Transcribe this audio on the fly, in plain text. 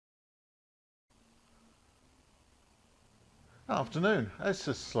Afternoon. It's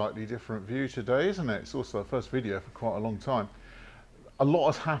a slightly different view today, isn't it? It's also the first video for quite a long time. A lot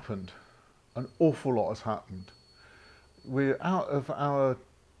has happened. An awful lot has happened. We're out of our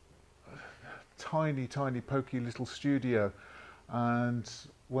tiny, pokey little studio, and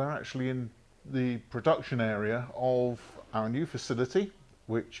we're actually in the production area of our new facility,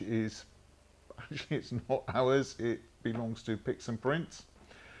 which is actually, it's not ours, it belongs to Picks and Prints,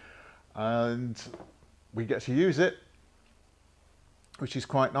 and we get to use it, which is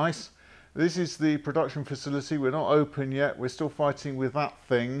quite nice. This is the production facility. We're not open yet. We're still fighting with that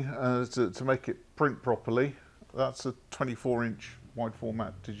thing to make it print properly. That's a 24-inch wide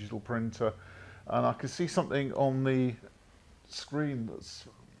format digital printer. And I can see something on the screen that's...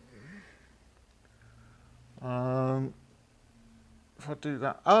 if I do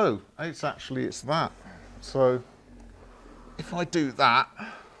that... Oh, it's that. So if I do that...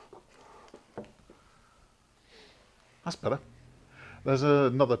 That's better. There's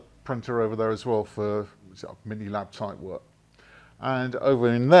another printer over there as well for mini lab type work. And over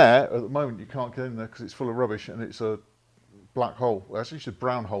in there, at the moment, you can't get in there because it's full of rubbish and it's a black hole. Well, actually, it's a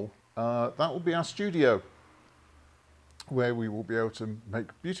brown hole. That will be our studio, where we will be able to make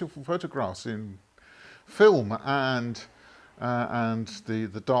beautiful photographs in film and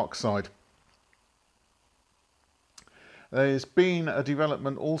the dark side. There's been a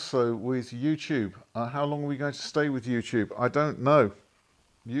development also with YouTube. How long are we going to stay with YouTube? I don't know.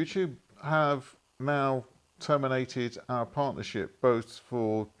 YouTube have now terminated our partnership, both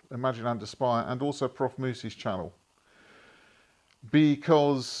for Imagine and Aspire and also Prof Moose's channel.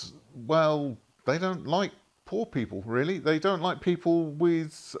 Because, well, they don't like poor people, really. They don't like people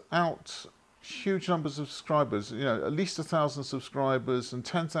without huge numbers of subscribers, you know, at least 1,000 subscribers and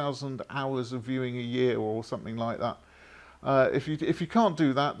 10,000 hours of viewing a year or something like that. If you can't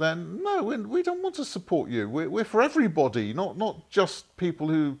do that, then no, we don't want to support you. We're for everybody, not just people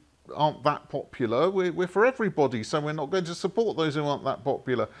who aren't that popular. We're for everybody, so we're not going to support those who aren't that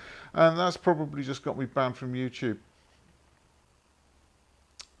popular. And that's probably just got me banned from YouTube.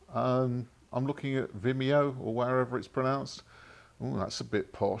 I'm looking at Vimeo, or wherever it's pronounced. Oh, that's a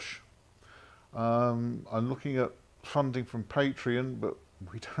bit posh. I'm looking at funding from Patreon, but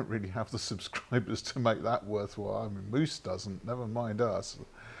we don't really have the subscribers to make that worthwhile. I mean, Moose doesn't, never mind us.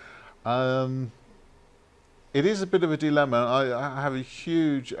 It is a bit of a dilemma. I have a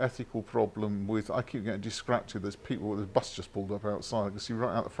huge ethical problem with, I keep getting distracted. There's people, the bus just pulled up outside. I can see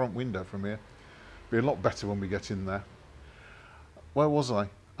right out the front window from here. Be a lot better when we get in there. Where was I?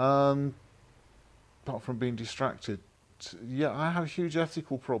 Apart from being distracted. Yeah, I have a huge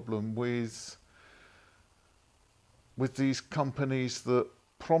ethical problem with these companies that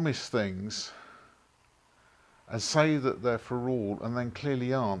promise things and say that they're for all and then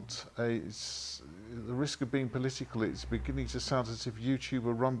clearly aren't. It's the risk of being political. It's beginning to sound as if YouTube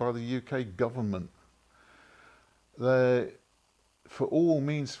are run by the UK government. For all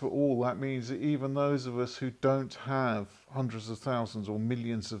means for all. That means that even those of us who don't have hundreds of thousands or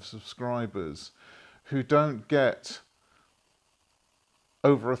millions of subscribers, who don't get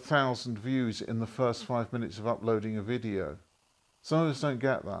over 1,000 views in the first 5 minutes of uploading a video. Some of us don't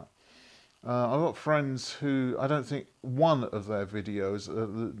get that. I've got friends who, I don't think one of their videos,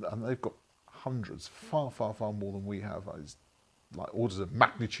 and they've got hundreds, far more than we have. It's like orders of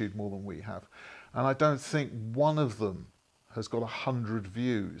magnitude more than we have. And I don't think one of them has got 100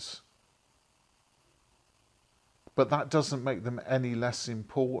 views. But that doesn't make them any less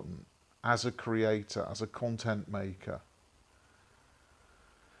important as a creator, as a content maker.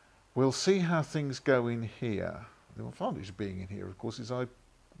 We'll see how things go in here. The advantage of being in here, of course, is I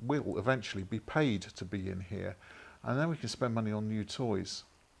will eventually be paid to be in here, and then we can spend money on new toys.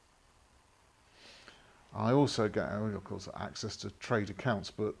 I also get, of course, access to trade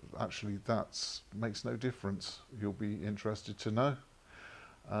accounts, but actually that makes no difference. You'll be interested to know.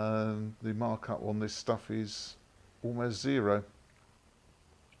 The markup on this stuff is almost zero.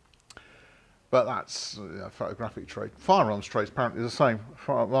 But that's photographic trade. Firearms trade is apparently the same.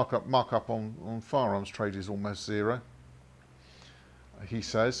 Markup on firearms trade is almost zero. He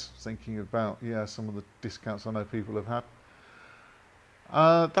says, thinking about some of the discounts I know people have had.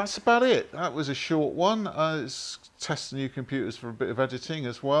 That's about it. That was a short one. It's test the new computers for a bit of editing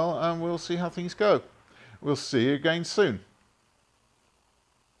as well, and we'll see how things go. We'll see you again soon.